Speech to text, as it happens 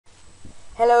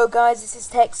Hello guys, this is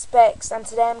TechSpecs, and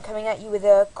today I'm coming at you with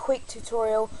a quick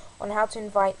tutorial on how to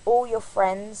invite all your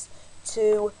friends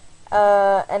to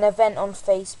an event on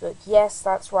Facebook. Yes,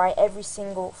 that's right, every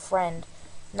single friend.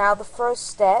 Now the first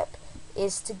step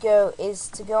is to go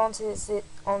onto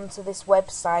this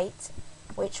website,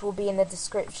 which will be in the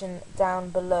description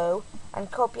down below, and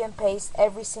copy and paste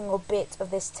every single bit of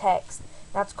this text.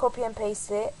 Now to copy and paste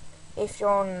it, if you're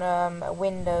on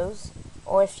Windows,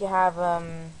 or if you have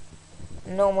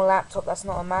normal laptop that's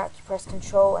not a Mac, you press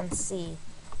Control and C.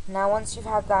 Now once you've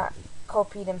had that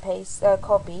copied,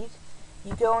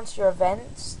 you go onto your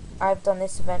events. I've done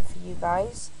this event for you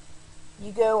guys.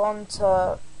 You go on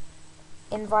to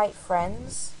invite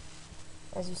friends,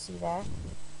 as you see there.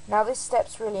 Now this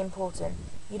step's really important.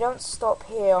 You don't stop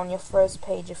here on your first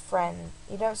page of friends.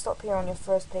 You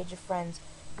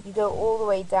go all the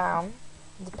way down.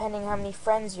 Depending how many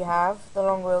friends you have, the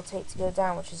longer it'll take to go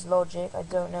down, which is logic. I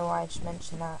don't know why I just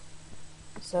mentioned that.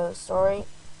 So, sorry.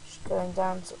 Just going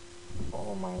down to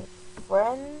all my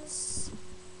friends.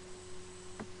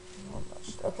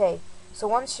 Okay, so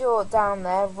once you're down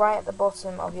there, right at the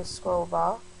bottom of your scroll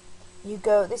bar, you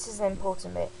go, this is an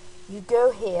important bit, you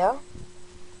go here,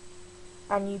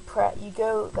 and you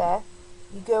go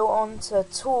on to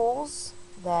Tools,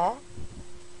 there,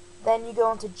 then you go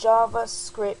on to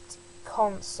JavaScript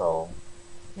Console.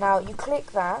 Now you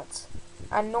click that,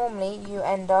 and normally you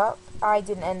end up, I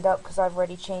didn't end up because I've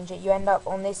already changed it, you end up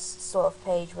on this sort of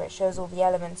page where it shows all the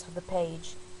elements of the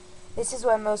page. This is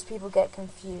where most people get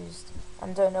confused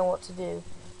and don't know what to do.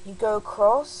 You go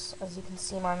across, as you can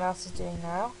see my mouse is doing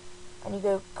now, and you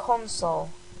go Console.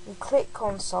 You click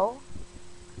Console,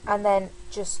 and then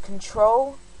just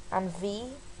Control and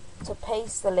V to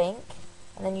paste the link,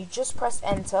 and then you just press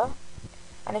Enter.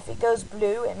 And if it goes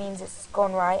blue, it means it's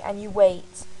gone right, and you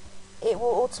wait. It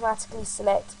will automatically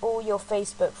select all your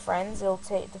Facebook friends. It'll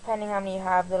take, depending how many you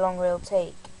have, the longer it'll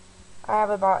take. I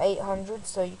have about 800,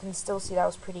 so you can still see that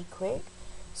was pretty quick.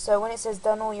 So when it says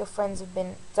all your friends have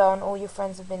been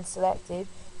selected,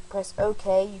 press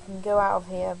OK. You can go out of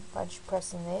here by just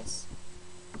pressing this,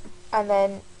 and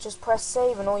then just press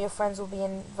save, and all your friends will be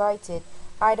invited.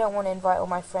 I don't want to invite all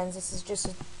my friends. This is just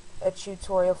a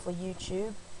tutorial for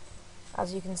YouTube,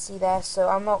 as you can see there, so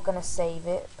I'm not going to save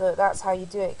it, but that's how you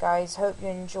do it, guys. Hope you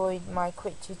enjoyed my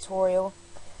quick tutorial.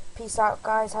 Peace out,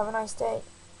 guys. Have a nice day.